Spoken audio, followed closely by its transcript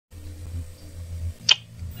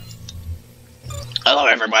Hello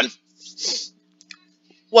everyone,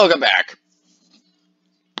 welcome back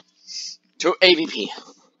to AVP,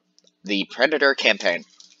 the Predator campaign.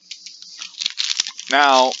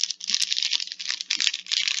 Now,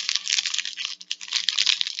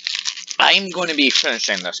 I'm going to be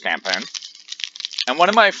finishing this campaign, and one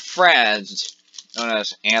of my friends, known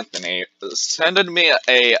as Anthony, sent me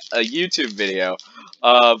a YouTube video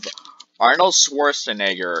of Arnold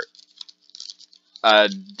Schwarzenegger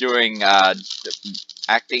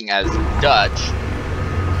acting as Dutch.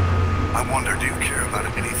 I wonder, do you care about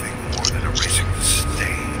anything more than erasing the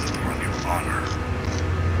stain on your honor?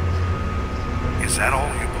 Is that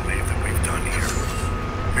all you believe that we've done here?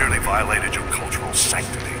 Merely violated your cultural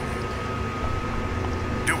sanctity?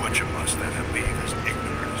 Do what you must then and leave as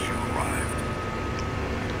ignorant as you arrived.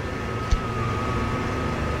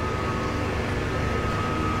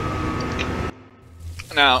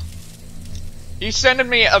 Now, he's sending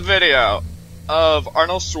me a video of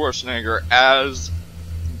Arnold Schwarzenegger as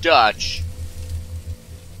Dutch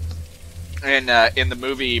in the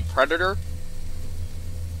movie Predator,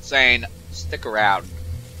 saying, "Stick around,"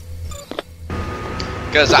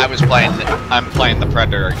 because I'm playing the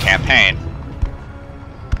Predator campaign.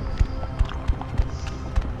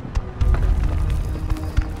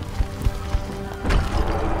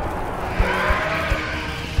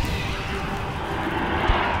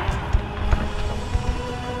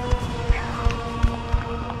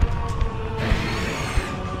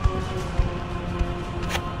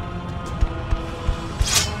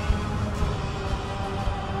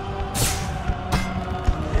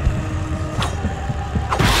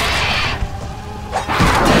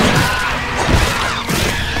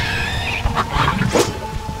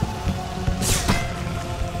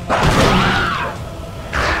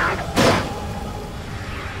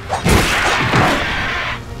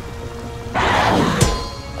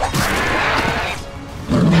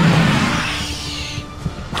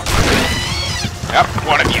 Yep,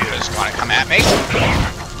 one of you is going to come at me.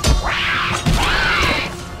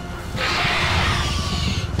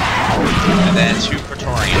 And then two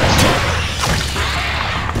Praetorians.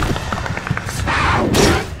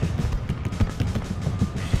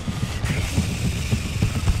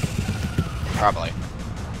 Probably.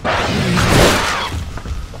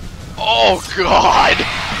 Oh, God!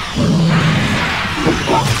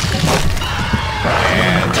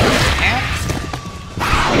 And...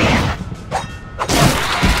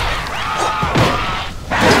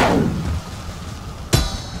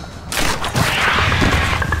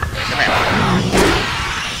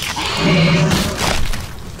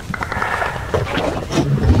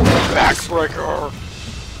 Backbreaker!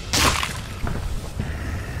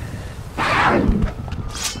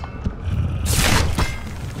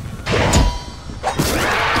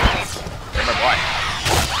 Get my boy.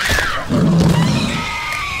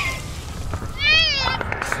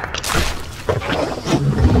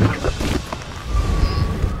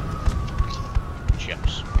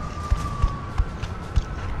 Chips.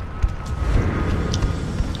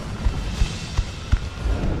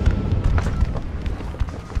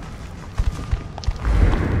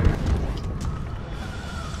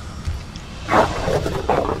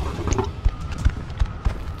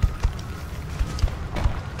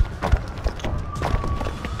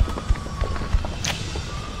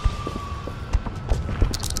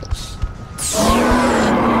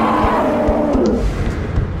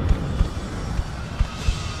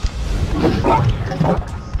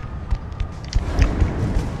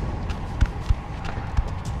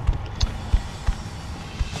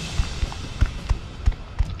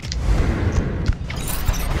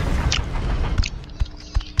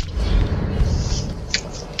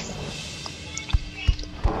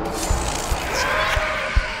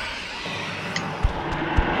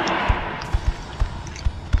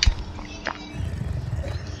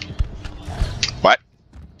 What?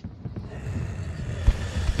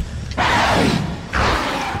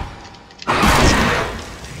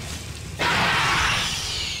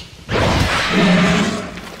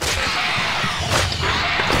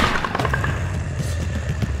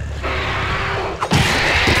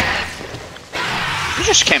 You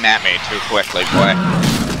just came at me too quickly, boy.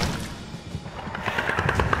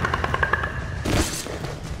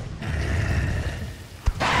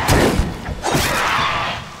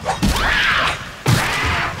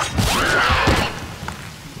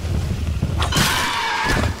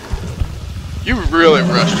 You really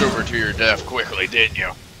rushed over to your death quickly, didn't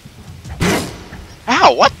you?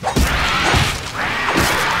 Ow, what?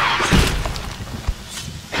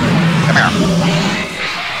 Come here.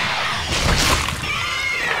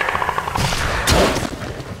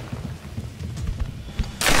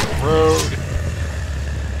 Rude.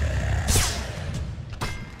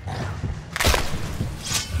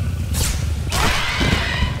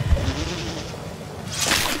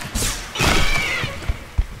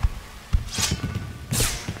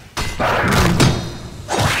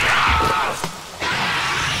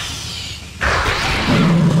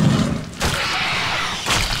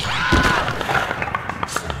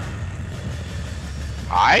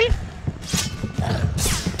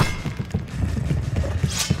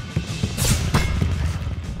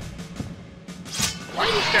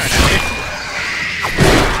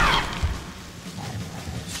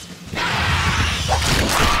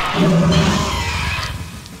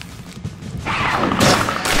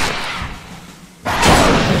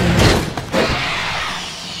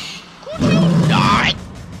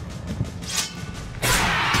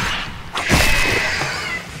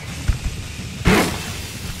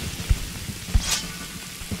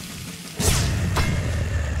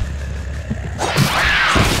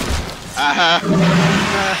 I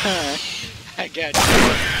got you.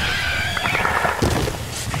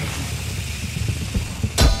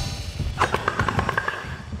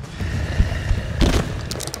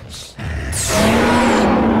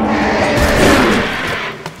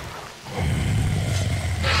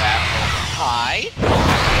 Hi.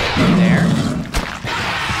 There.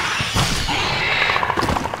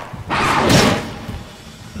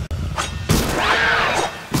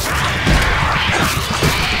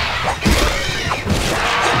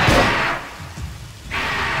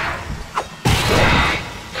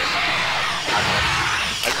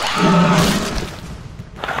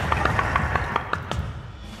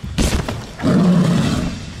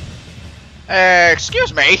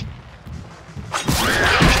 Excuse me.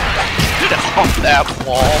 Get off that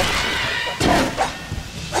wall.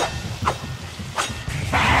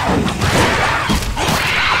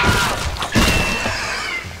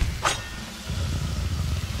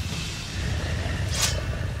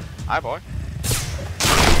 Hi, boy.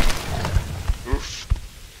 Oof.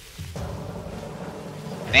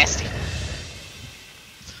 Nasty.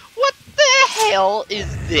 What the hell is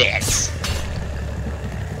this?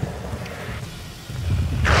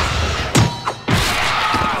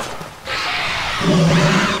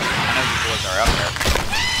 Are up there.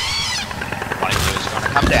 One of you is going to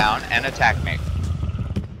come down and attack me.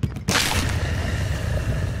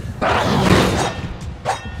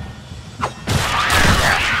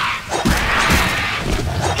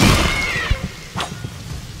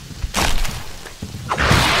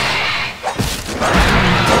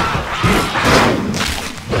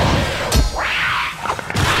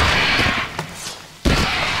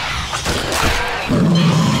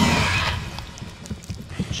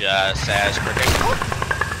 Just as predictable.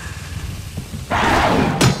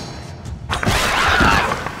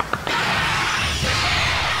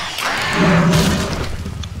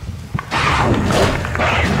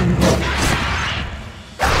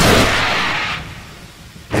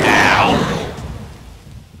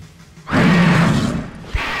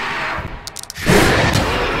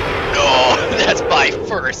 That's my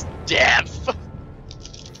first death.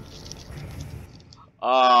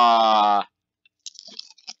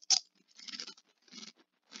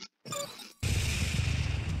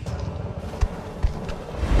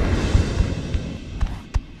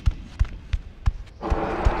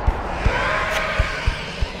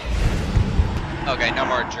 Okay, no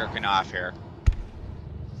more jerking off here.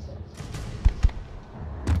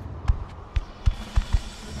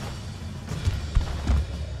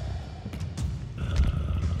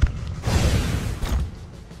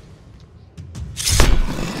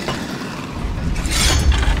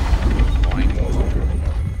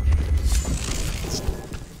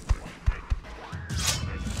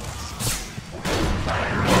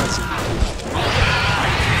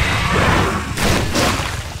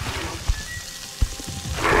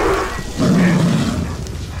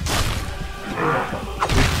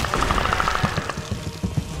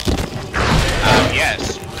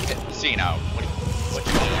 Yes, Zeno. What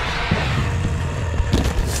you doing?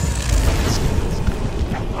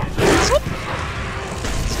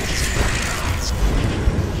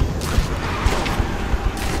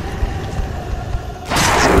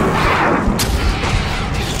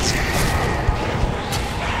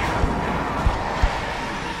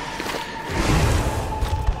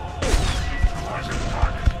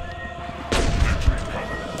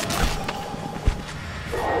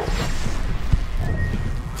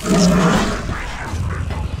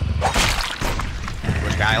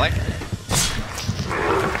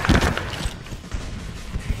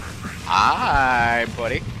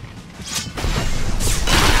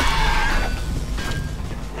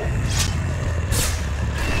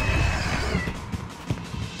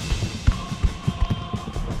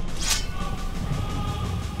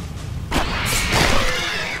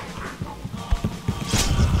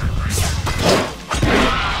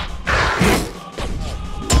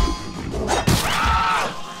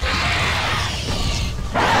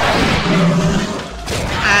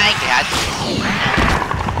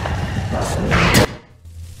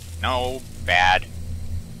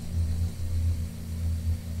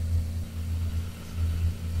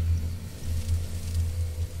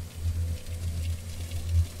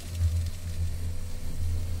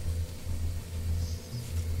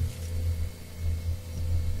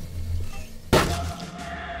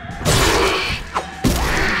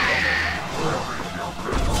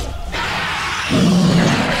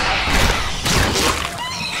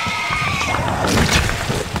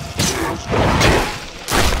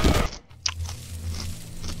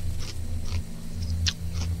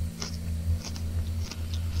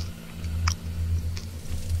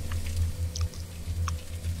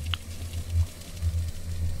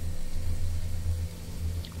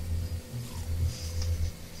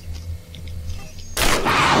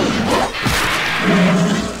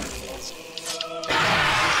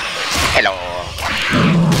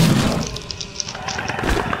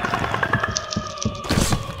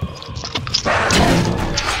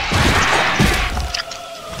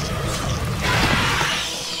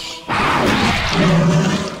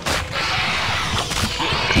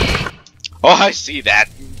 Oh, I see that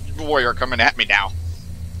warrior coming at me now.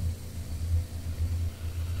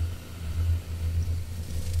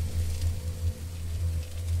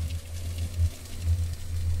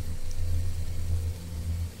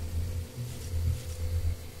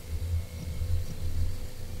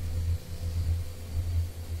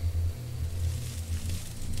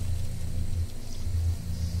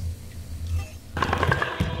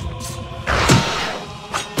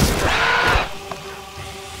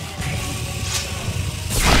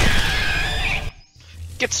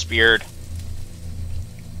 Get speared.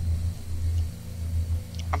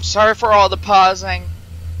 I'm sorry for all the pausing.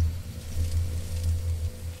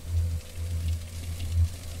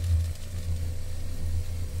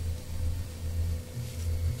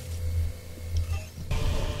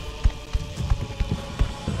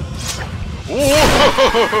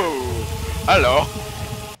 Whoa! Hello.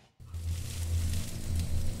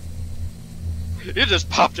 You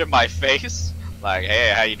just popped in my face. Like,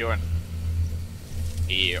 hey, how you doing?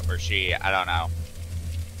 He or she, I don't know.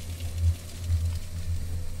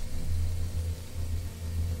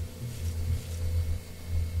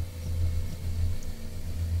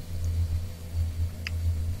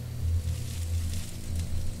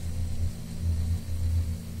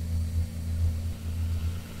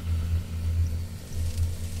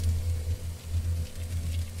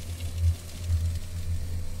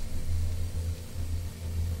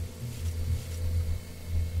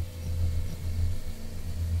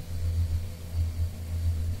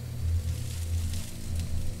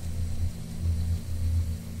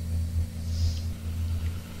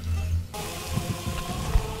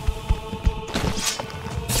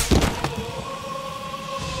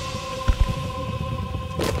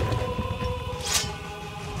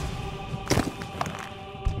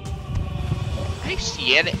 I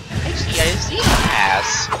see an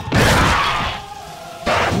ass.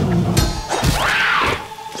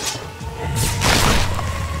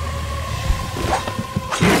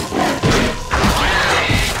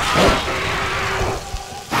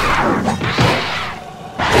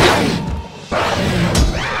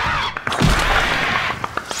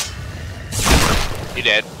 You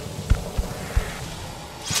did.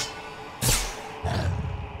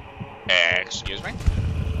 Excuse me?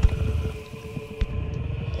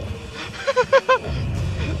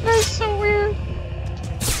 That's so weird.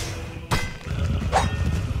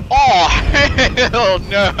 Oh, hell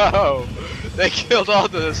no! They killed all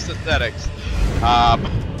the synthetics. I'm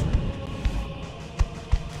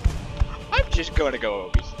just gonna go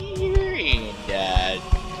over here and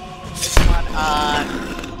this one on.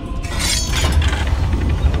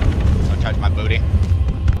 Don't touch my booty.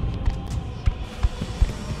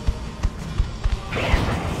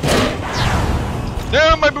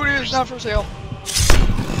 No, my booty is not for sale.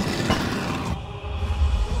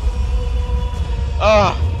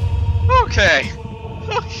 Oh, okay.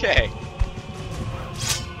 Okay.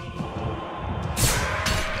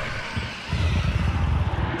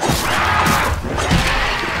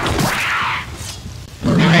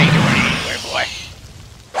 Hey, boy.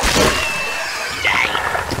 Die.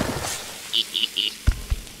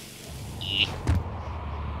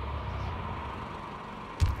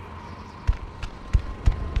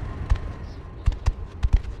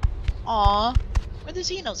 Aw, where the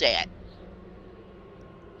Xenos at?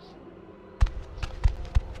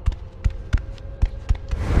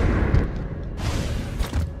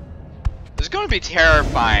 It's going to be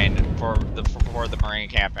terrifying for the Marine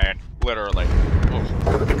campaign, literally.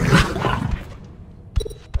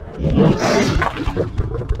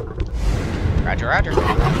 Roger, roger.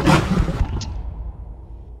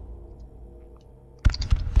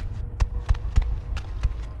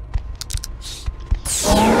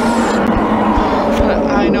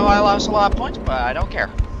 I know I lost a lot of points, but I don't care.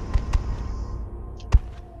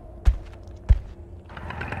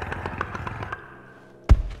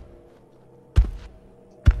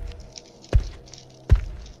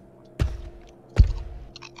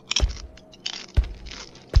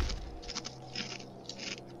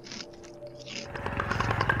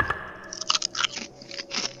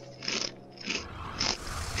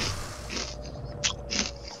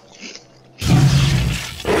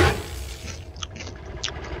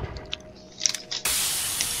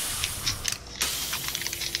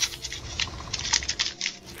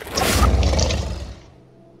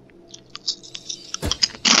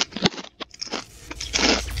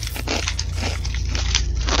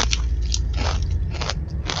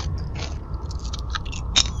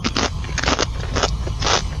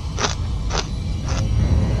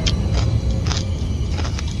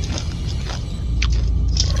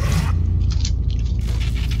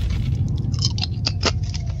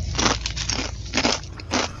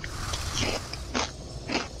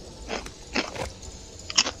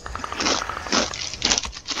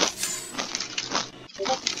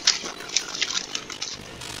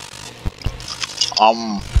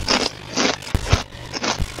 Um.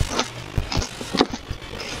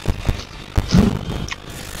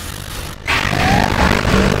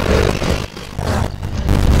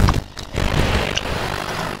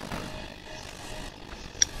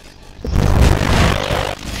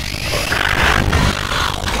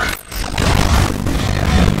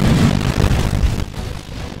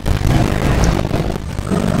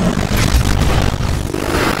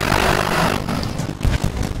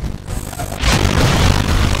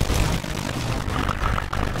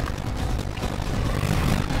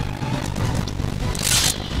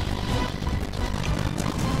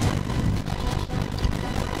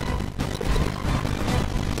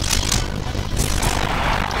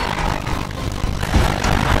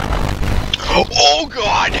 Oh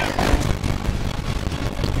God!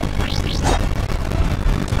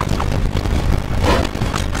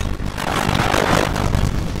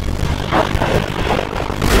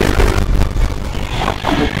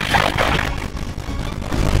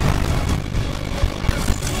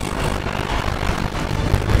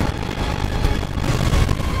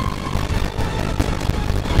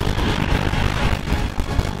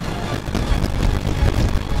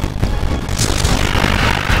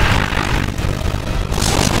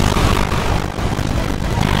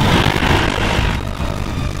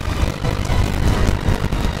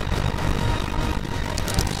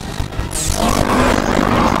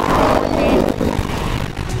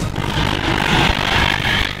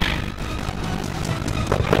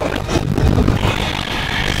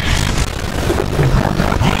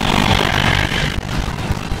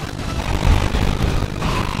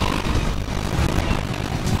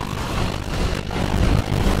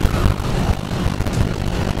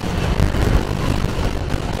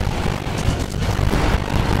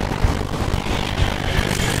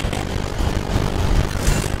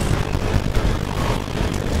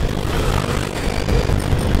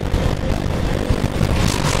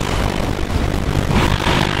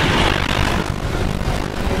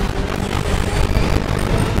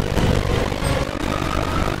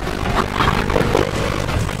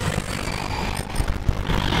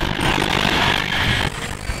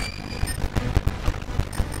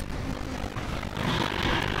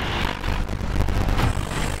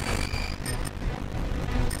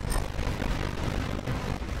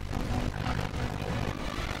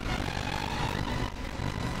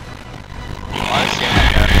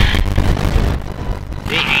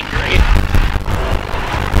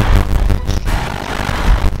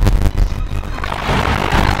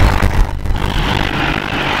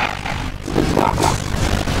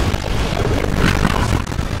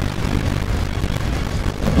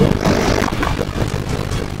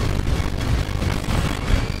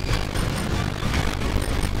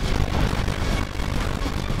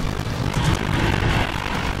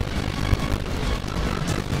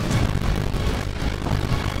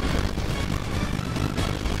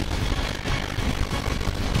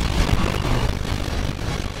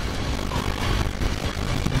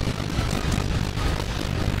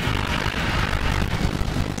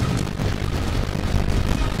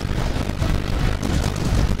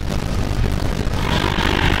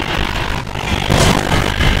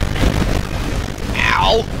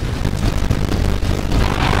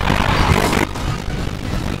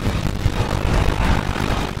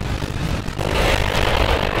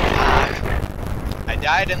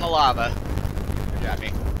 Died in the lava. Got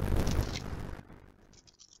me.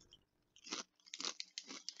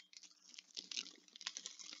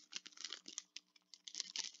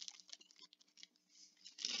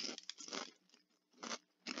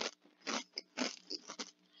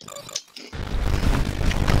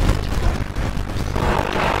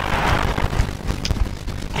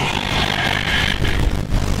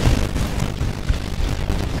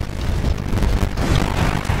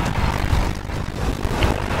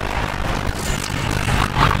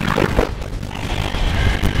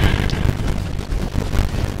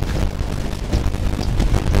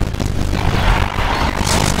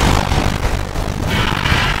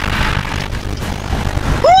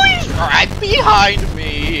 Right behind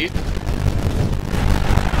me!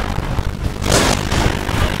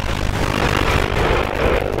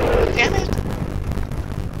 Damn it!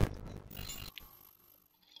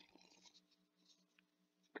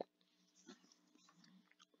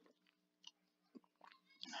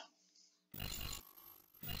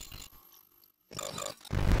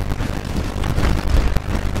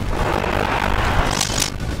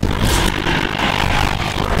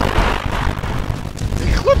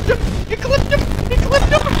 He clipped him! He clipped him! He clipped him!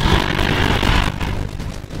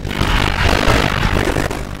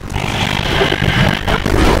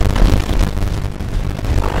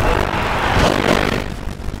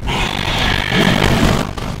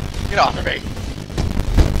 off of me!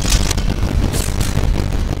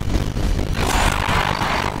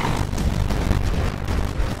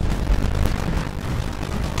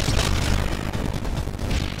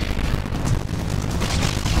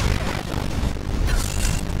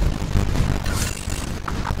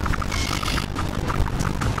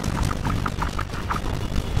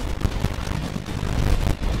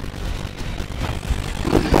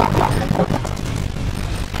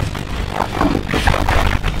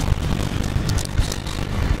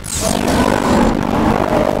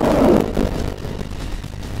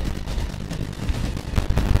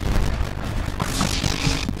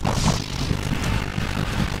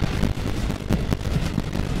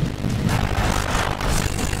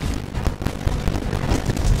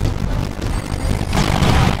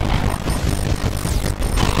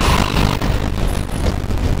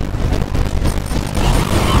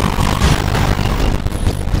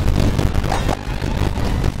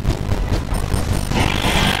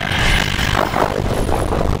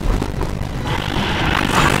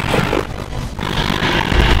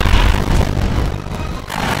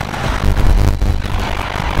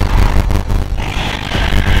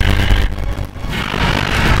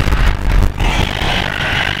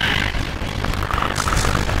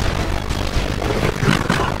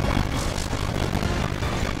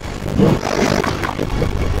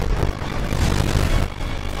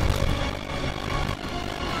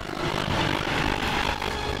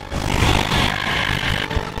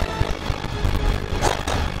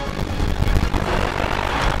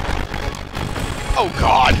 Oh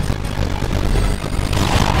god!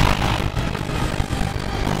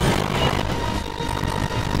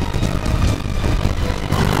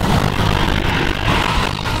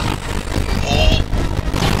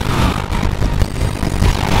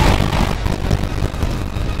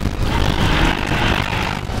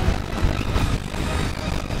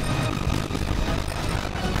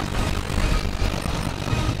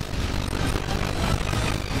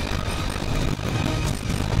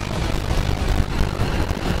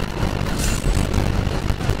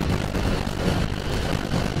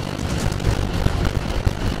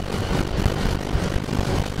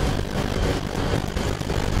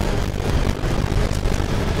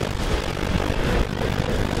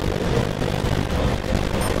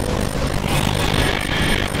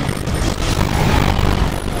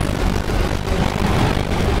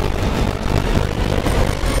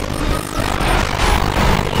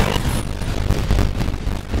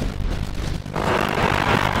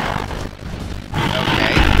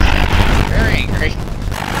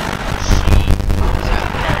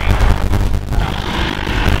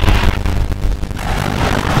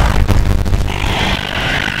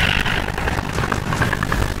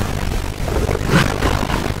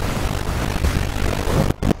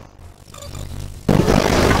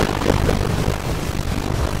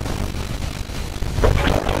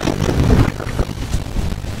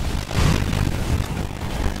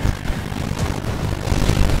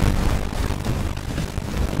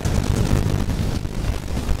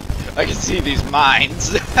 I can see these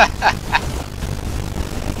mines.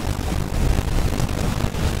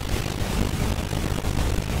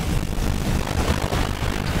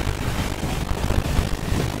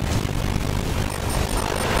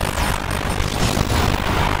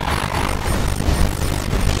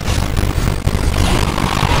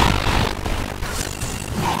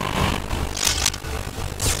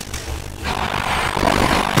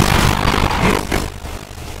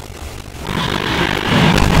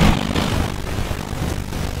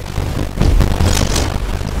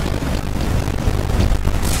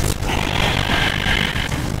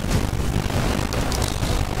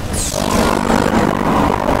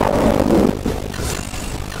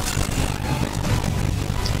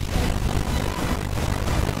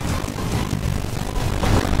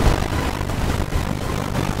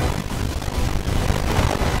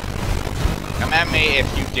 Come at me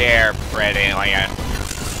if you dare, Fred Alien.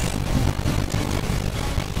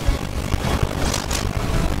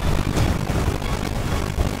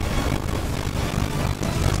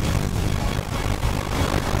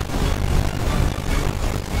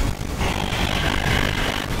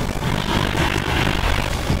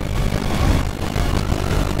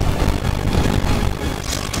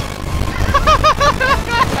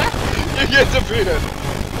 You get defeated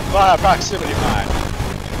by a proximity mine.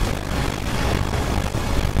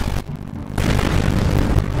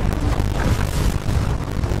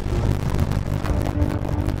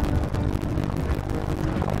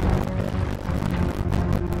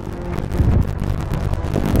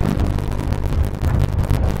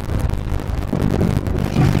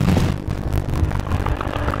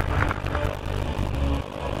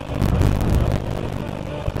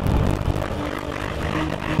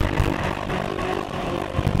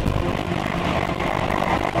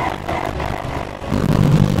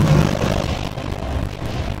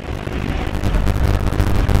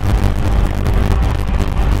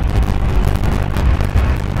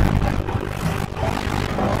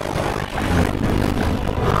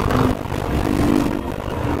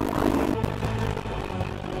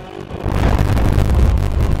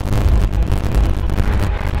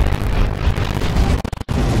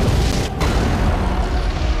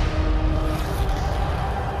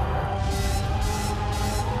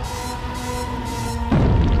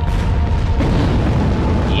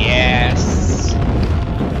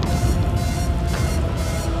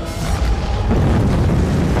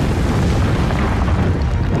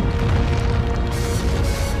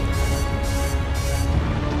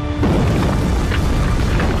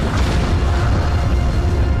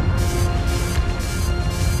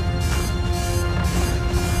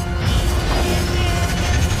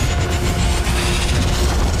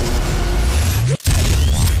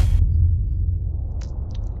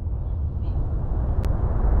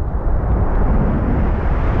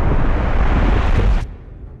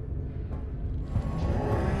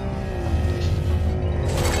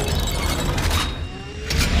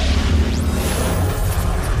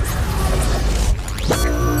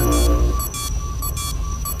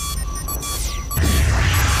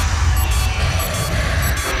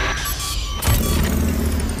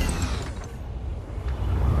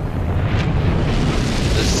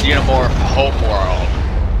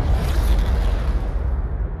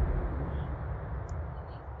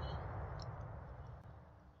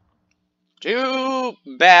 Too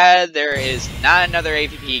bad there is not another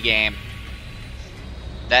AVP game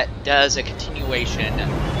that does a continuation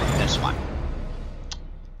from this one.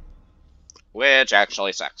 Which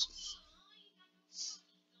actually sucks.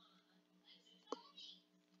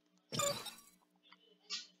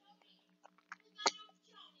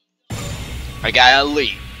 I got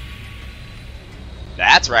Elite.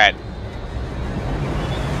 That's right.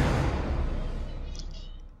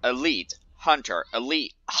 Elite Hunter,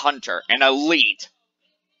 Elite Hunter, and Elite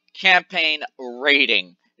campaign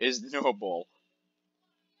rating is noble.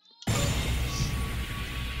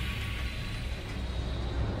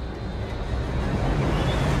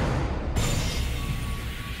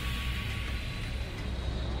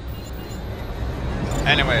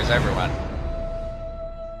 Anyways, everyone.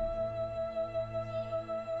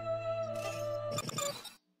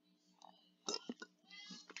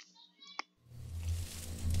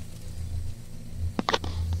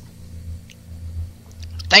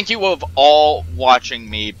 Thank you of all watching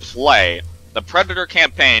me play the Predator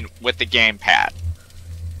campaign with the Gamepad.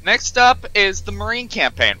 Next up is the Marine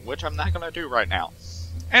campaign, which I'm not gonna do right now.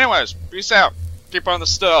 Anyways, peace out. Keep on the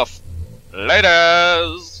stuff.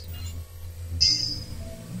 Laters!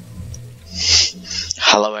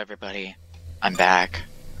 Hello everybody, I'm back.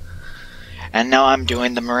 And now I'm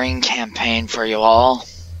doing the Marine campaign for you all.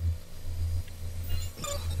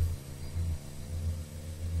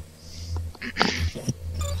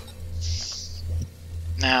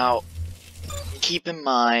 Now, keep in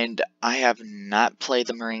mind, I have not played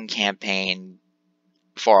the Marine campaign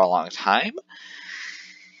for a long time.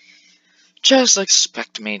 Just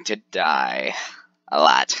expect me to die a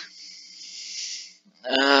lot.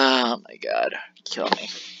 Oh my god, kill me.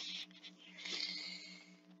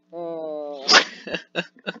 Oh,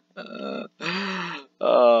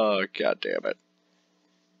 god damn it.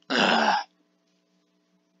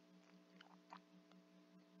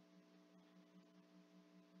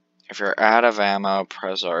 If you're out of ammo,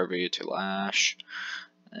 press RB to lash.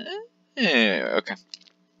 Okay.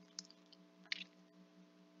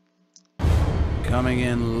 Coming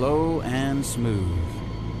in low and smooth.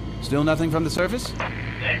 Still nothing from the surface? Surface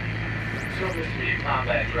to be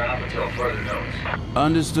combat ground until further notice.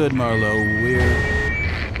 Understood, Marlowe.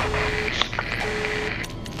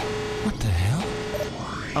 What the hell?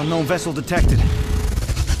 Unknown vessel detected.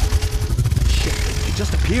 Shit, it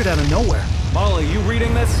just appeared out of nowhere. Marlowe, you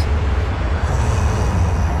reading this?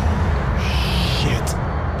 Shit.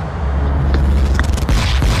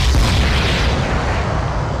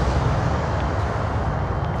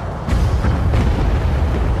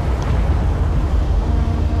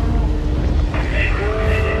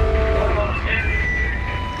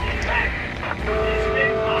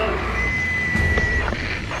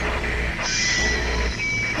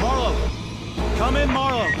 Come in,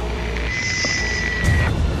 Marlowe.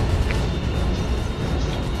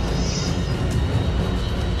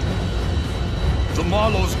 The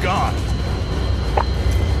Marlowe's gone.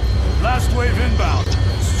 Last wave inbound.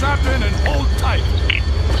 Strap in and hold tight.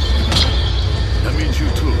 That means you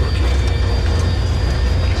too, Rookie.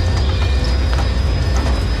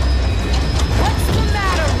 What's the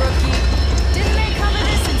matter, Rookie? Didn't they cover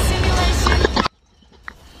this in simulation?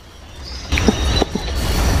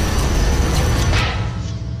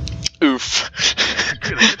 Oof.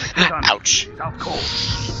 Ouch. Out cold.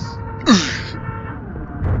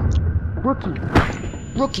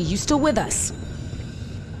 Rookie, you still with us?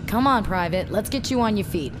 Come on, Private. Let's get you on your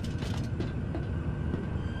feet.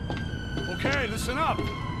 Okay, listen up.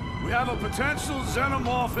 We have a potential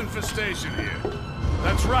xenomorph infestation here.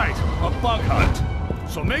 That's right, a bug hunt.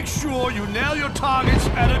 So make sure you nail your targets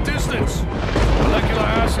at a distance. Molecular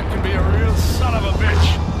acid can be a real son of a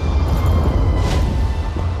bitch.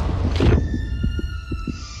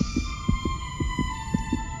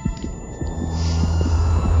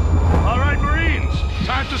 All right, Marines,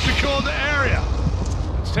 time to secure the area.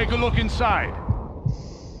 Let's take a look inside.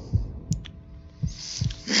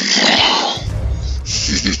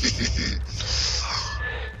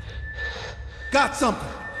 Got something!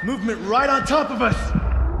 Movement right on top of us!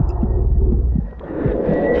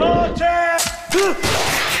 Contact!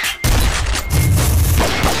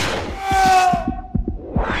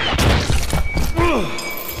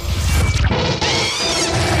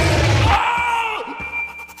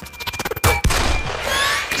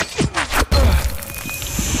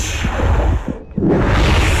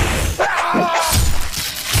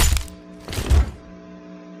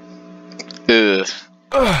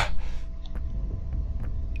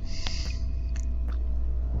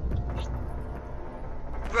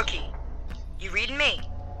 Rookie, you reading me?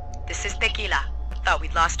 This is Tequila. Thought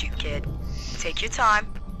we'd lost you, kid. Take your time.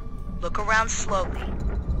 Look around slowly.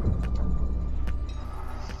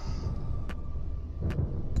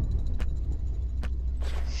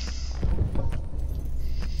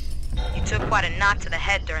 You took quite a knock to the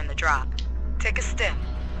head during the drop. Take a stim.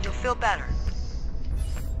 You'll feel better.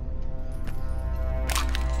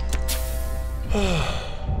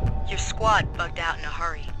 Your squad bugged out in a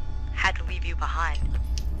hurry. Had to leave you behind.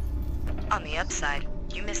 On the upside,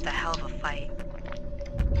 you missed a hell of a fight.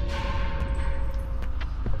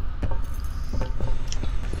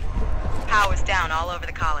 Power's down all over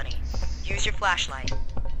the colony. Use your flashlight.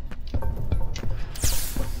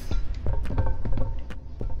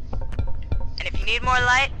 And if you need more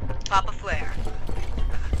light, pop a flare.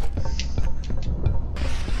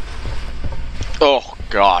 Oh,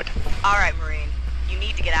 God. Alright, Marine. You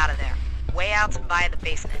need to get out of there. Way out via the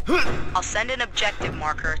basement. I'll send an objective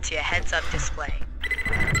marker to your heads-up display.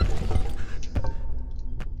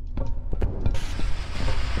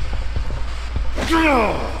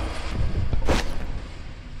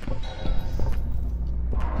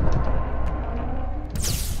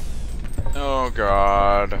 Oh,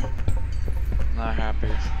 God. Not happy.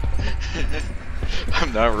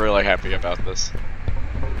 I'm not really happy about this.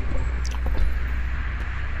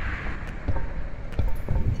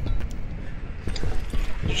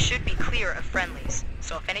 You should be clear of friendlies,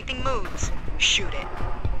 so if anything moves, shoot it.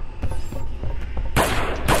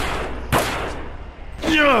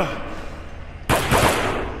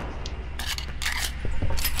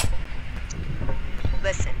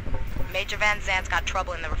 Listen, Major Van Zant's got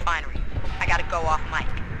trouble in the refinery. I gotta go off mic.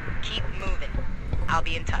 Keep moving. I'll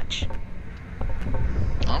be in touch.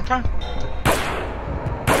 Okay.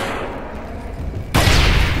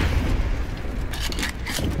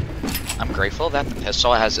 I'm grateful that the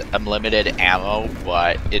pistol has unlimited ammo,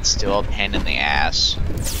 but it's still a pain in the ass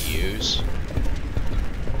to use.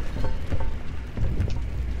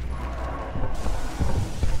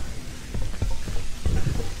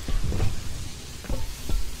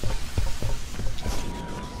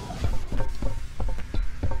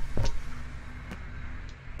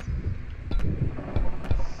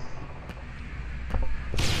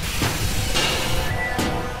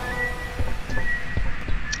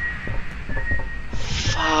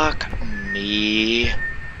 Fuck me.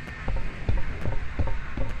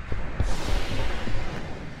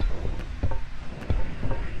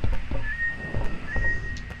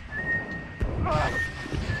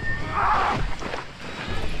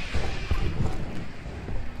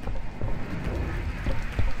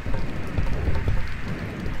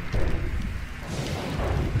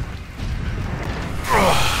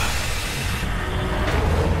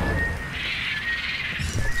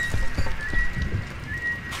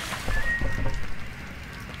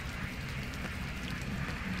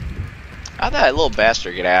 How'd that little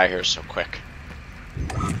bastard get out of here so quick?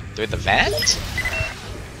 Through the vent?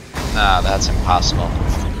 No, that's impossible.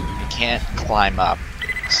 You can't climb up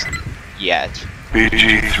yet.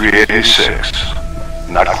 BG-386.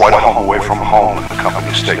 Not quite a home away from home when the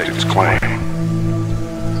company staked its claim.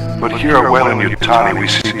 But here at Weyland-Yutani we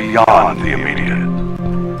see beyond the immediate.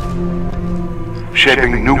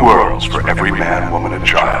 Shaping new worlds for every man, woman, and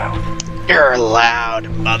child. You're loud,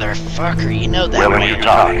 motherfucker. You know that.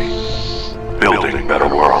 Weyland-Yutani. Building better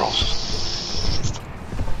worlds.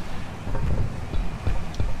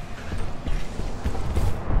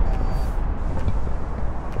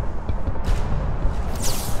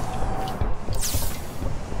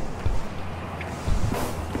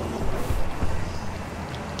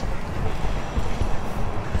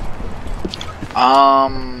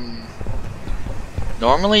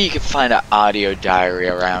 Normally you can find an audio diary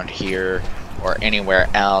around here or anywhere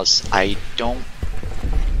else. I don't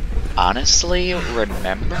honestly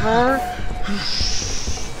remember.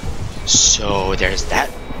 So there's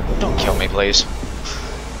that. Don't kill me, please.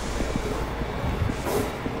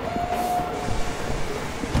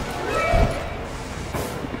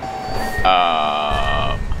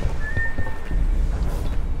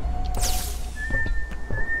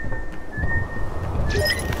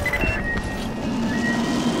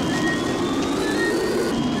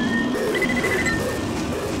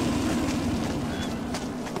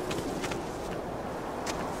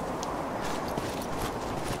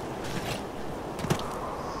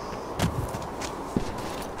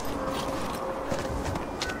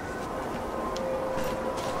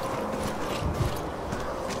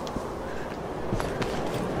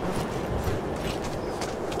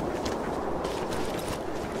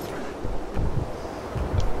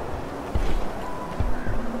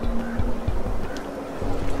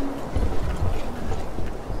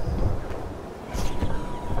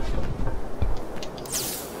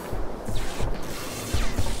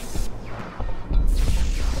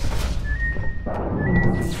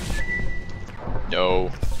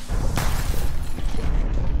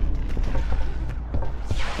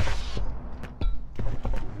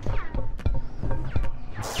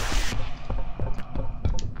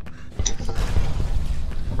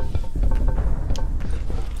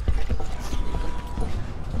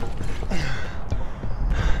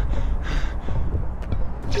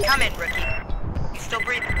 Come in, Rookie. You still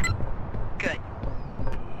breathing? Good.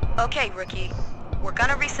 Okay, Rookie. We're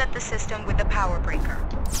gonna reset the system with the power breaker.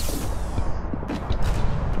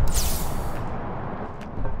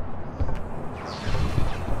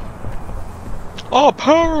 Oh,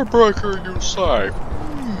 power breaker, you say?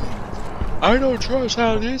 I don't trust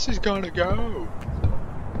how this is gonna go.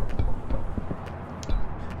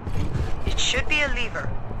 It should be a lever.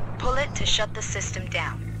 Pull it to shut the system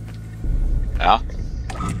down. Yeah?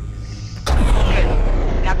 Good.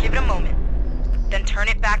 Now give it a moment. Then turn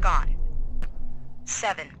it back on.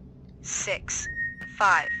 7, 6,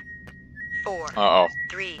 5, 4, Uh-oh.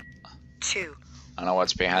 3, 2, I know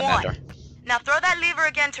what's behind 1. that door. Now throw that lever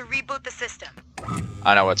again to reboot the system.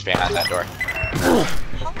 I know what's behind that door.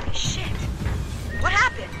 Holy shit. What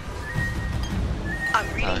happened? I'm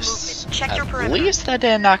reading movement. Check your At perimeter. least that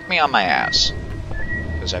didn't knock me on my ass.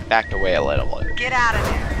 Because I backed away a little bit. Get out of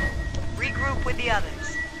there. Regroup with the others.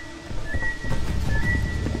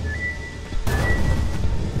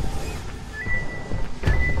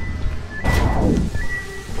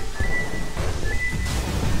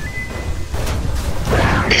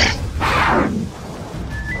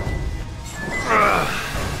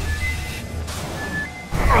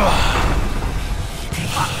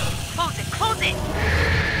 Close it, close it!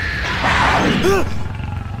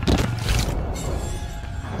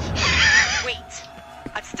 Wait,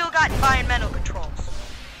 I've still got environmental controls.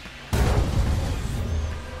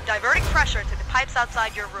 Diverting pressure to the pipes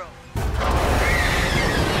outside your room.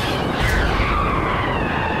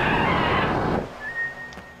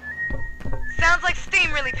 Sounds like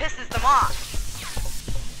steam really pisses them off.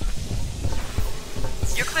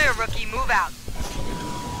 You're clear, Rookie. Move out.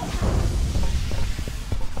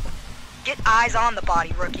 Get eyes on the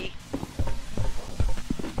body, Rookie.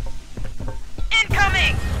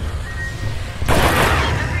 Incoming!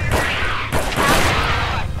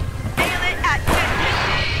 Nail it at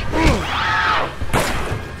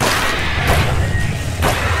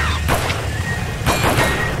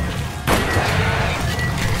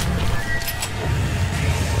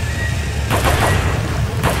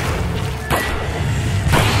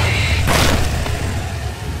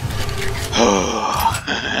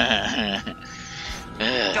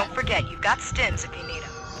Don't forget, you've got stims if you need them.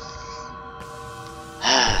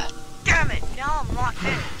 Damn it! Now I'm locked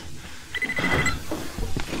in.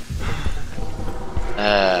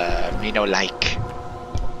 Me no like.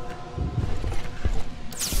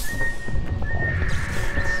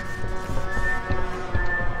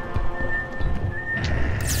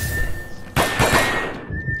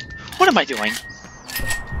 What am I doing?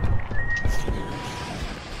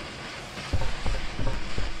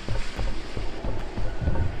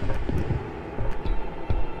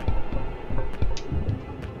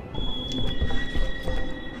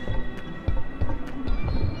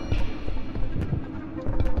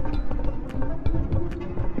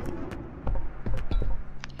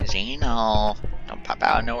 Zeno, don't pop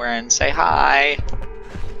out of nowhere and say hi.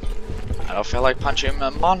 I don't feel like punching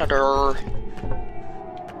the monitor.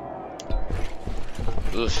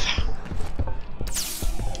 Oof.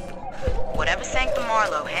 Whatever sank the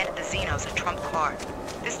Marlowe handed the Xenos a trump card.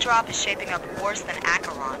 This drop is shaping up worse than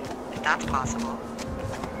Acheron, if that's possible.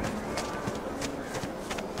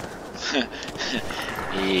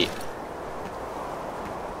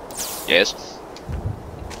 Yes.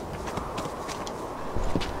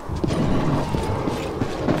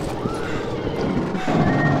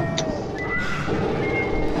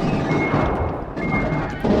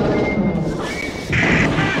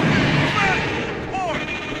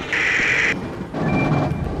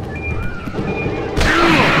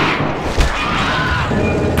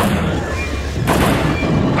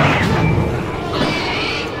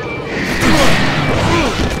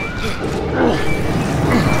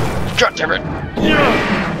 God damn it.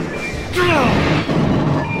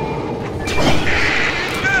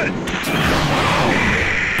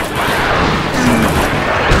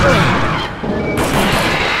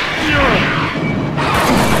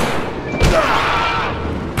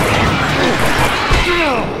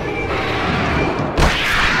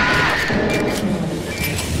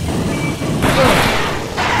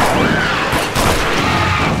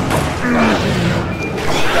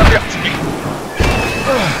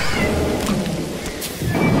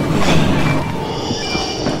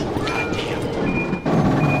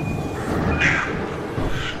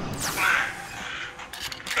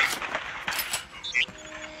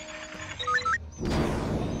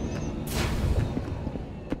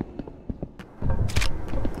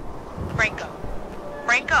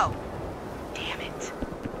 Franco! Damn it.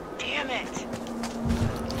 Damn it.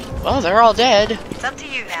 Well, they're all dead. It's up to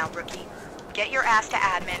you now, Rookie. Get your ass to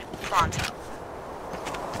admin pronto.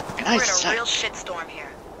 And We're in a real shitstorm here.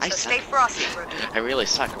 So stay frosty, rookie. I really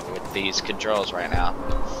suck with these controls right now.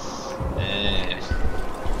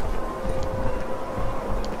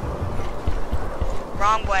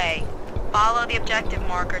 Wrong way. Follow the objective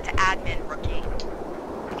marker to admin, rookie.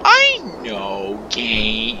 I know,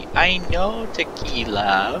 gay. I know,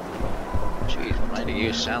 tequila. Jeez, why do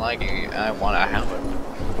you sound like I want to have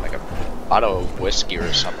a bottle of whiskey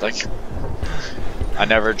or something? I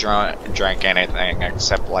never drank anything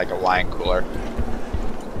except like a wine cooler.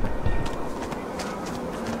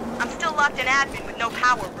 I'm still locked in admin with no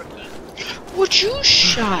power, rookie. Would you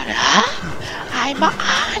shut up? I'm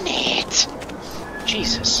on it.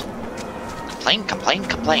 Jesus. Complain, complain,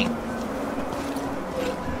 complain.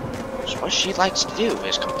 So what she likes to do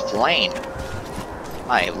is complain.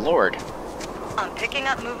 My lord. I'm picking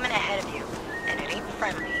up movement ahead of you, and it ain't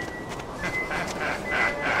friendly.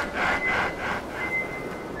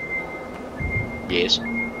 Yes.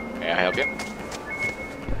 May I help you?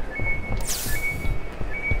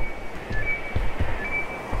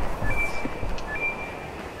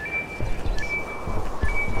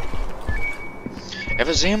 If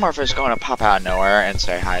a xenomorph is going to pop out of nowhere and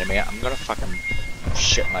say hi to me, I'm gonna fucking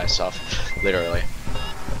shit myself. Literally.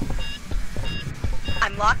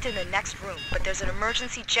 I'm locked in the next room, but there's an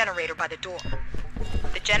emergency generator by the door.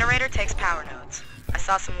 The generator takes power nodes. I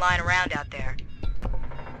saw some lying around out there.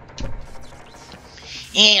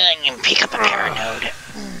 Yeah, I can pick up a power node.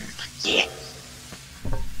 Yeah.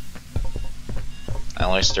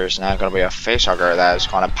 At least there's not gonna be a facehugger that is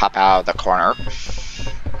gonna pop out of the corner.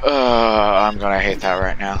 I'm gonna hate that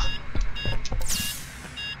right now.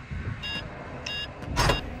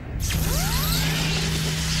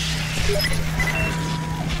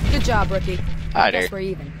 Good job, rookie. Hi, I guess dude. we're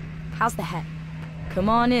even. How's the head? Come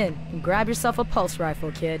on in and grab yourself a pulse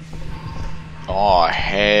rifle, kid. Oh,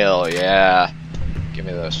 hell yeah. Give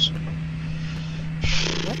me this.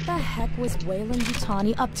 What the heck was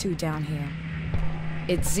Weyland-Yutani up to down here?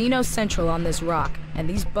 It's Xeno Central on this rock, and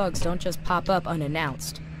these bugs don't just pop up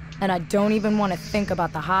unannounced. And I don't even want to think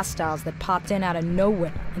about the hostiles that popped in out of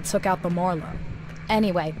nowhere and took out the Marlowe.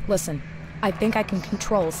 Anyway, listen. I think I can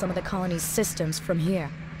control some of the colony's systems from here.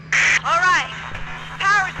 All right.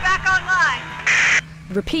 Power's back online.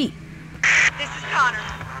 Repeat. This is Connor.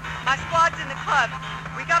 My squad's in the club.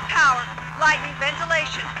 We got power, lightning,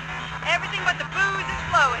 ventilation. Everything but the booze is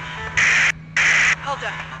flowing. Hold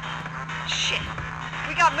up. Shit.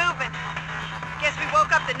 We got movement. Guess we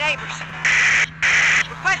woke up the neighbors.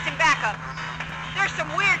 Requesting backup. There's some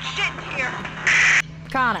weird shit in here.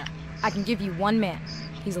 Connor, I can give you one man.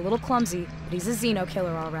 He's a little clumsy, but he's a Xeno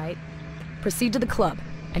killer, all right. Proceed to the club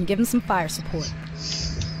and give him some fire support.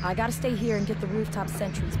 I gotta stay here and get the rooftop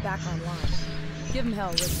sentries back online. Give him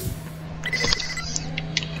hell, Ricky.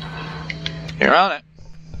 You're on it.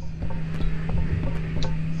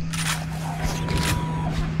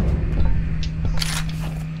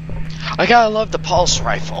 I gotta love the pulse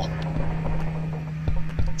rifle.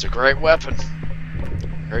 It's a great weapon.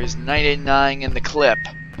 There's 99 in the clip,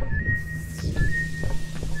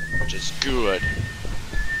 which is good.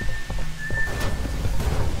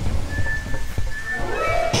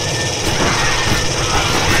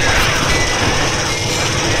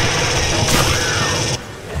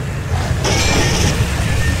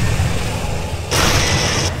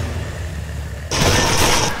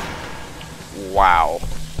 Wow.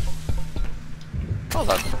 Hold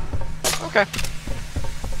on. Okay.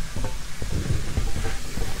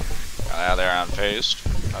 Got out of there unfazed.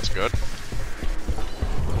 That's good.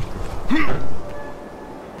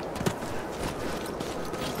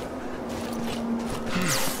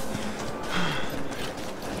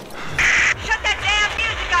 Shut that damn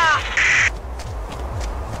music off!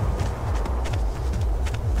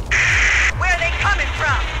 Where are they coming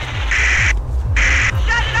from?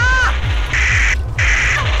 Shut it off!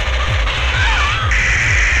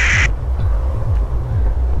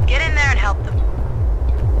 Get in there and help them.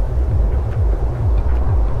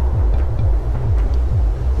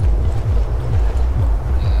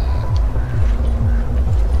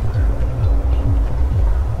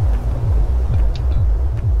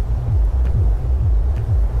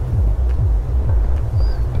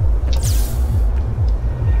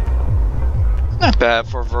 Not bad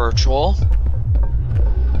for virtual.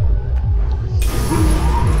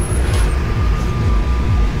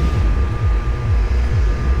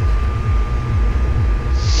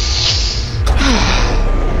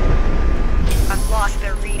 I've lost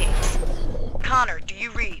their readings. Connor, do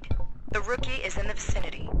you read? The rookie is in the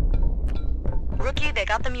vicinity. Rookie, they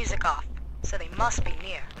got the music off, so they must be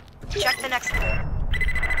near. Check the next floor.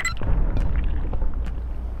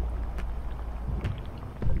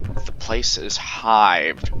 place is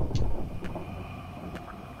hived.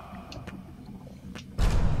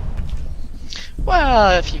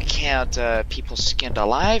 Well, if you count people skinned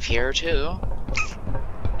alive here too,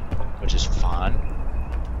 which is fun.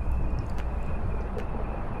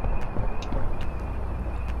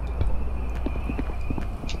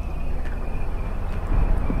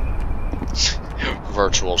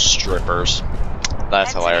 Virtual strippers.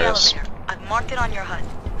 That's hilarious. I've marked it on your HUD.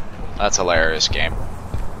 That's hilarious, game.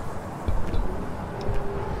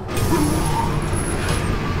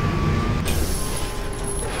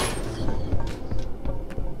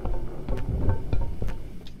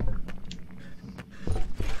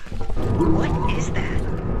 What is that?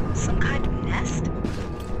 Some kind of nest?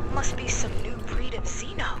 Must be some new breed of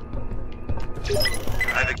Xeno.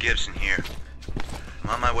 Private Gibson here. I'm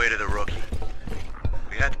on my way to the rookie.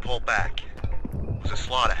 We had to pull back. There's a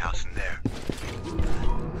slaughterhouse in there.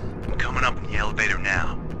 I'm coming up in the elevator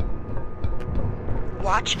now.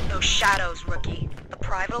 Watch those shadows, rookie. The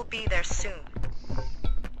private will be there soon.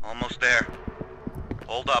 Almost there.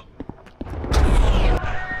 Hold up.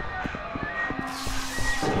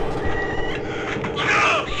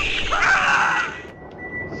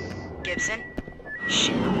 Gibson?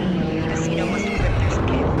 Shit. The Xeno must have ripped through some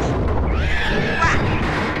cables. Whack!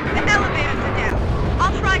 The elevators are down.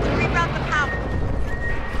 I'll try to reroute the power.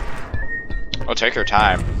 Oh, take your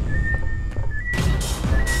time.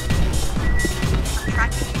 I'm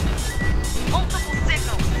tracking multiple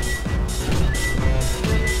signals.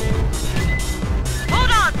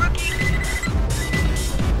 Hold on, rookie.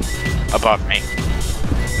 Above me.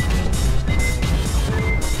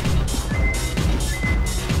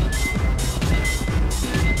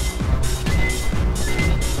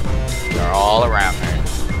 They're all around me.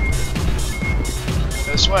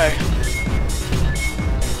 This way.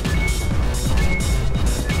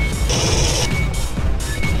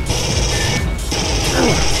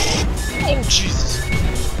 Oh, Jesus.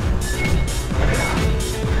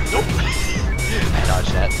 Nope. I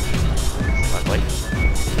dodged that. Luckily.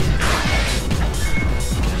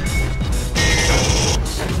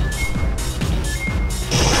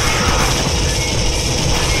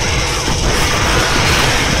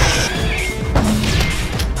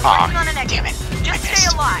 Aw, damn it. Just stay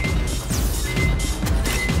alive.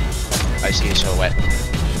 I see a silhouette.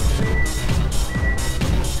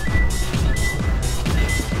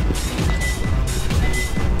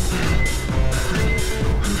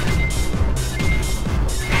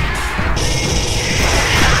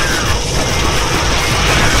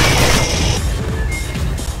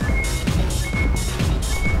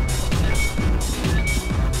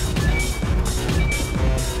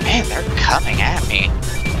 Man, they're coming at me.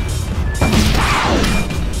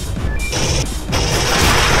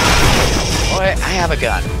 Boy, I have a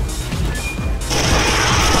gun.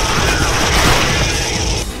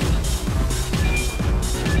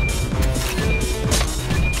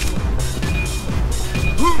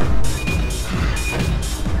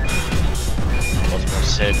 Multiple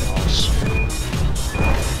signals.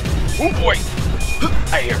 Oh boy!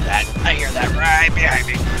 I hear that. I hear that right behind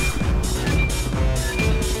me.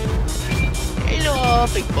 Hello,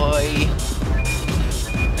 big boy.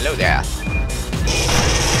 Hello there.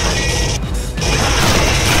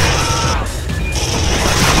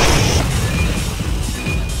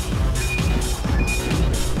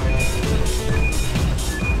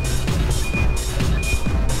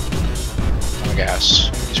 I guess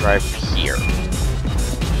he's right here.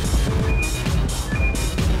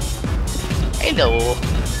 Hello.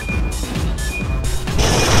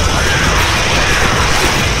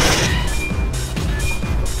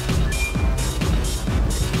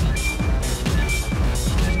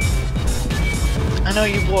 I know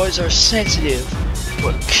you boys are sensitive,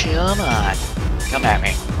 but come on. Come at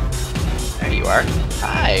me. There you are.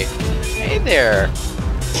 Hi. Hey there.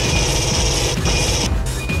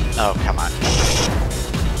 Oh, come on.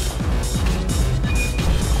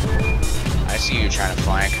 I see you trying to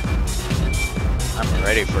flank. I'm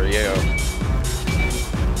ready for you.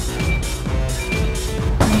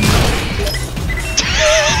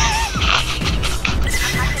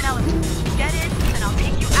 Get in, and I'll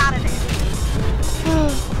take you out of there.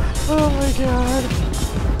 Oh my god.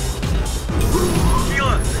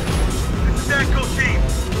 Sheila! This is Echo Team.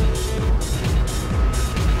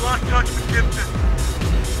 Lost touch with Gibson.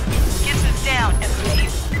 Gibson's down, and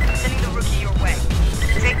please, I'm sending the rookie your way.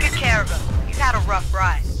 Take good care of him. He's had a rough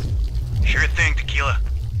ride. Sure thing, Tequila.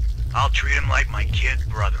 I'll treat him like my kid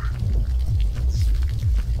brother.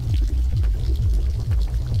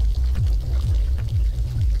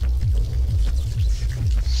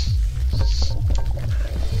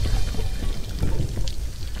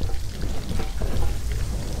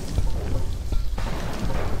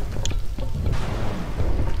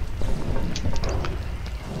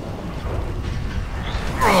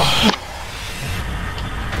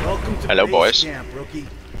 Welcome to Hello, base boys. camp, rookie.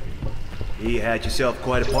 You had yourself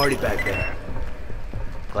quite a party back there.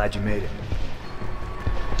 Glad you made it.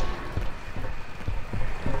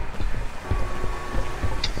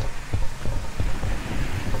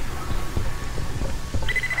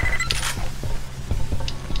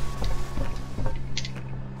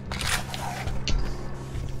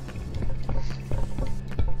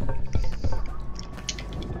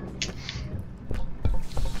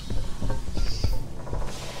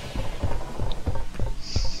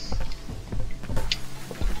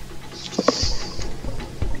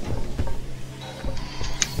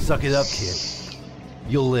 Suck it up, kid.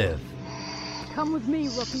 You'll live. Come with me,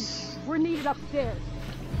 rookie. We're needed upstairs.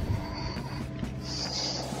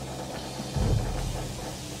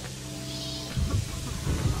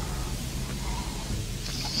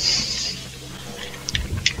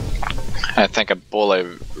 I think a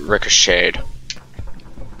bullet ricocheted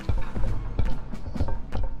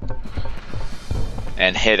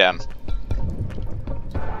and hit him.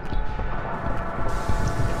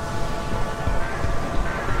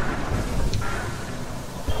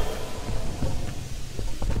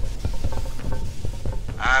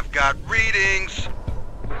 I've got readings.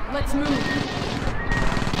 Let's move.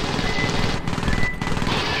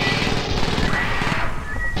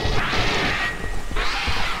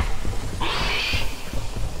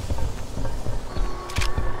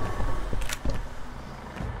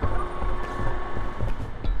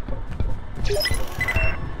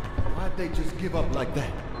 Why'd they just give up like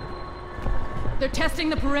that? They're testing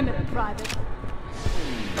the perimeter, Private.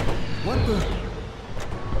 What the?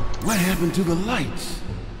 What happened to the lights?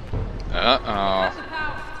 Uh-oh.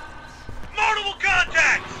 Multiple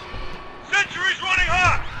contacts! Sentry's running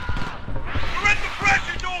hot! We're at the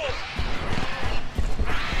pressure door!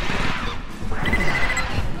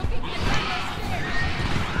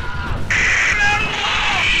 Get out of the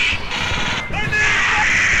wall!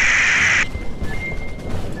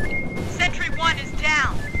 Sentry 1 is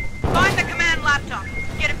down. Find the command laptop.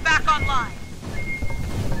 Get it back online.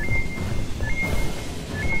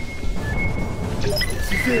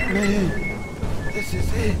 This is it, man. This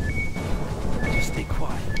is it. Just stay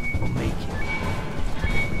quiet. We'll make it.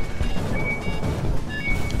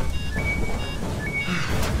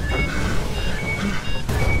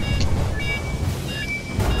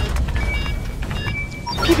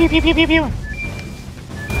 Pew pew pew pew pew pew.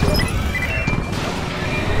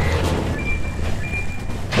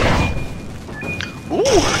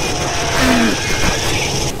 Ooh.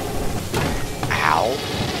 Ow.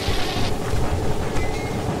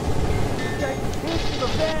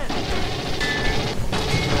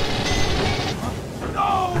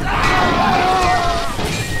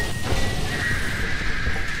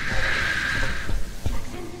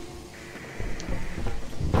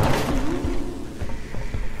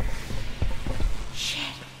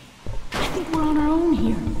 Shit. I think we're on our own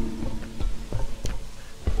here.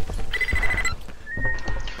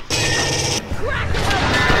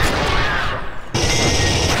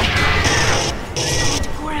 On the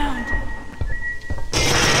ground.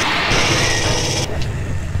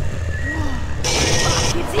 Whoa.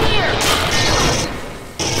 It's here!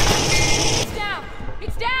 It's down!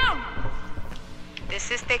 It's down!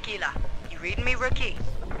 This is Tequila. You reading me, rookie?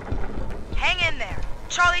 Hang in there.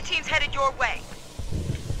 Charlie team's headed your way.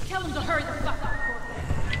 Tell him to hurry the fuck up, Corporal.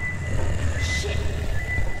 Shit!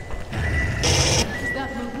 Is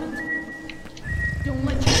that movement? Don't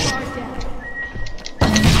let your guard down.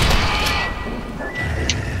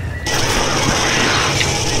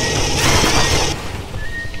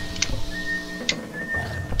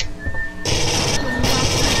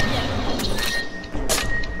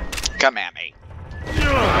 Come at me.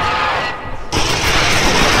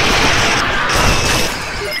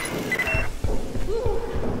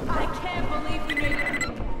 I can't believe we made it.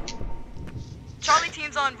 Charlie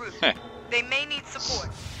team's en route. They may need support.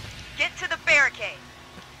 Get to the barricade.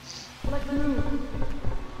 Let's move.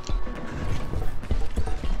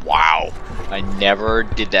 Wow. I never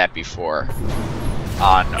did that before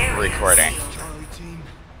on recording. Charlie team.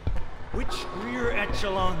 Which rear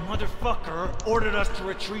echelon motherfucker ordered us to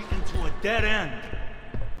retreat into a dead end?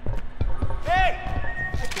 Hey!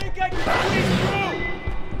 I think I can squeeze through!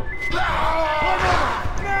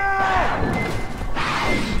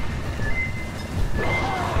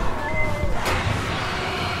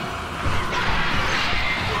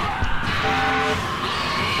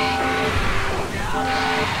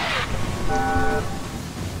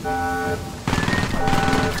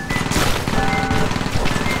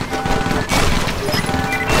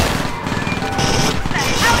 What the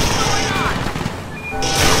hell is going on?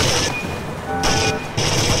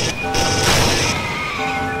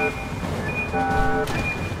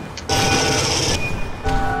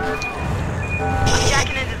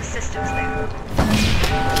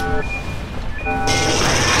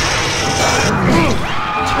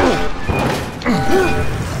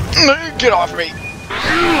 Get off me! Okay,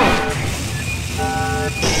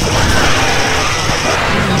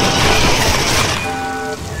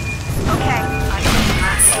 I'm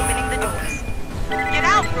opening the doors. Get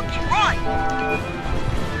out, rookie, run!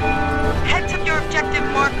 Head to your objective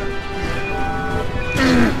marker.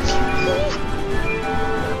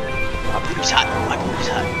 My booty's hot, my booty's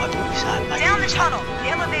hot, my booty's hot, my Down the booty's hot. tunnel. The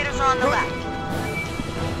elevators are on the left.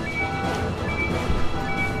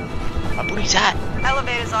 My booty's hot.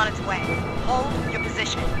 Elevator's on its way. Hold your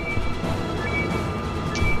position.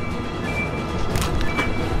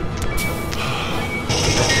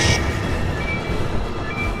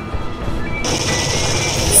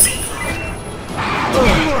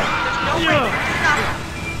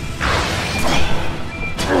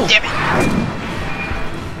 Damn it!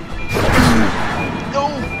 No!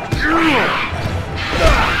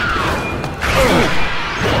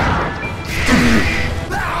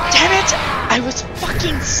 Damn it! I was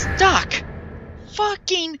fucking stuck!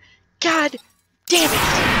 Fucking god damn it!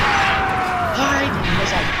 Why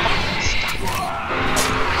was I fucking stuck?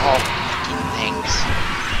 All fucking things.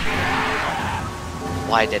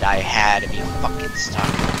 Why did I have to be fucking stuck?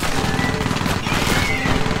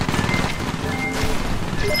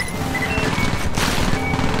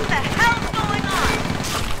 What the hell's going on?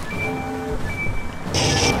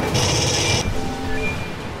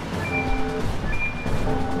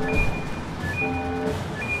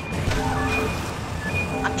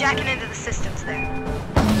 I'm jacking into the systems there.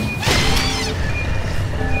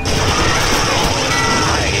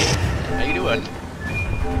 Hi. How you doing?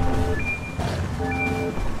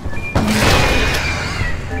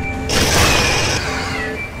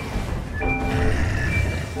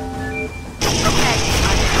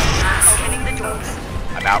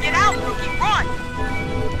 I'm out. Get out, rookie, run!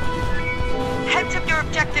 Head to your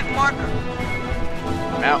objective marker.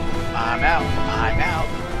 I'm out. I'm out. I'm out.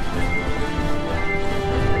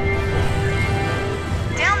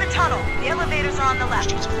 Down the tunnel. The elevators are on the left.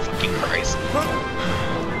 Jesus fucking Christ.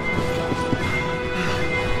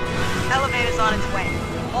 Elevator's on its way.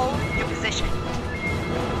 Hold your position.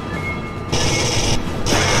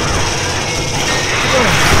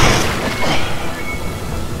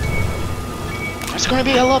 It's gonna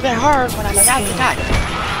be a little bit hard when I'm about to die.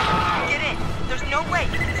 Get in. There's no way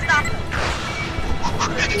you can stop them.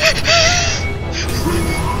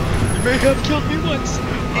 You may have killed me once.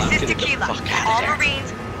 This is Tequila. All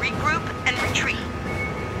Marines, regroup and retreat.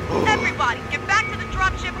 Everybody, get back to the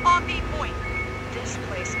dropship RV point. This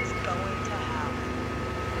place is going to hell.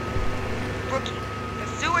 Rookie, the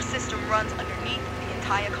sewer system runs underneath the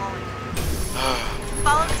entire colony.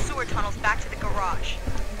 Follow the sewer tunnels back to the garage.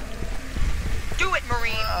 Do it,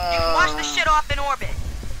 Marine. You can wash the shit off in orbit.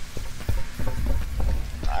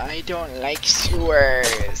 I don't like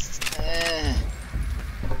sewers.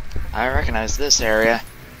 I recognize this area.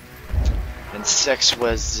 And 6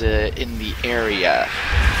 was in the area.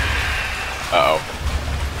 Uh-oh.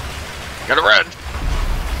 Gotta run!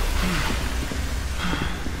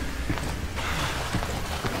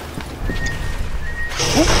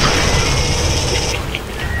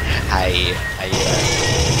 Hi.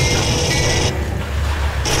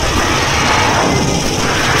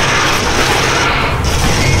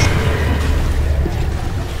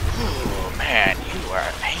 Oh man, you are a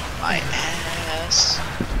pain in my ass.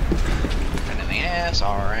 Pain in the ass,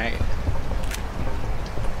 alright.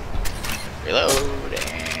 Reload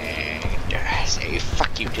and say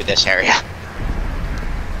fuck you to this area.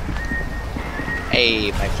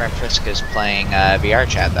 Hey, my friend Friska's playing VR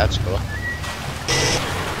chat, that's cool.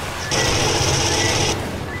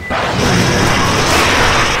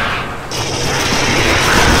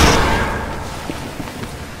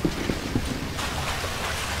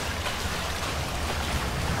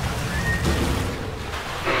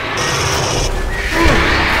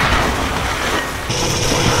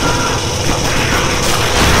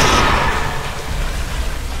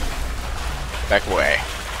 Back away.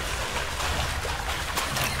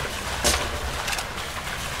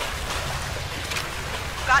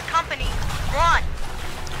 Got company. Run.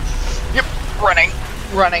 Yep, running.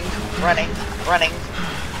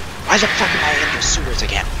 Why the fuck am I in the sewers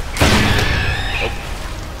again? Nope.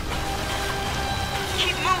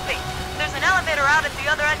 Keep moving. There's an elevator out at the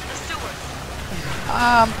other end of the sewers.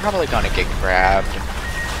 I'm probably gonna get grabbed.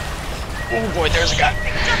 Oh boy, there's a guy.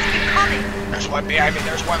 They just keep coming. There's one behind me,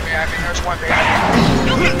 there's one behind me, there's one behind me.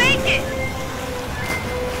 You can make it.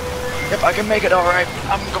 If I can make it, alright,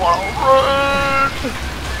 I'm gonna run.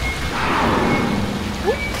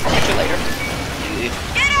 I'll catch you later.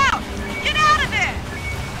 Get out! Get out of there!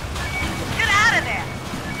 Get out of there!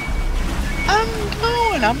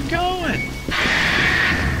 I'm going.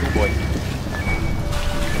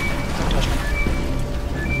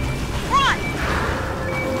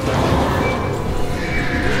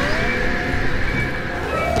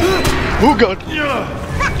 Oh god!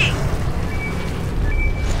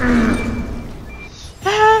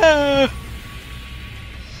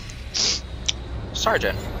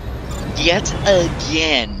 Sergeant. Yet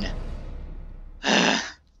again.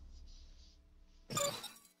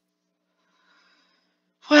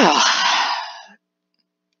 Well,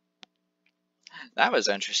 that was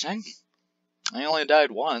interesting. I only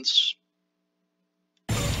died once.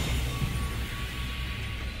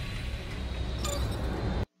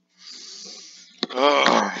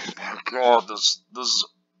 Oh my god,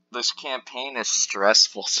 this campaign is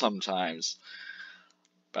stressful sometimes.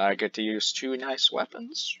 But I get to use 2 nice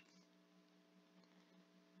weapons.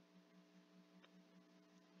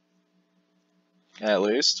 At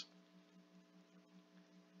least.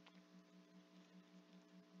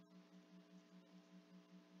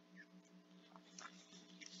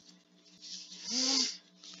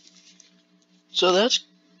 So that's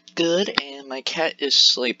good, and my cat is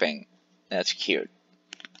sleeping. That's cute.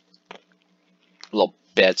 Little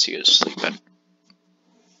Betsy is sleeping.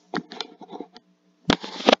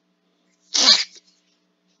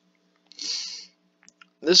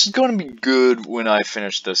 This is going to be good when I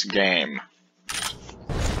finish this game.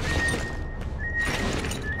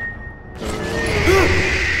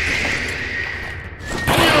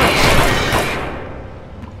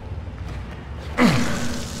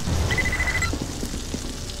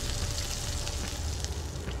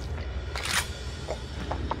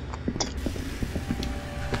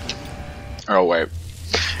 Oh wait.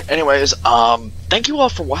 Anyways, thank you all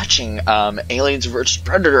for watching Aliens vs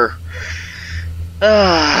Predator.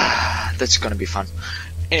 That's gonna be fun.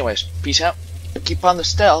 Anyways, peace out. Keep on the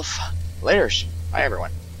stealth. Laters. Bye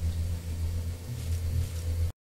everyone.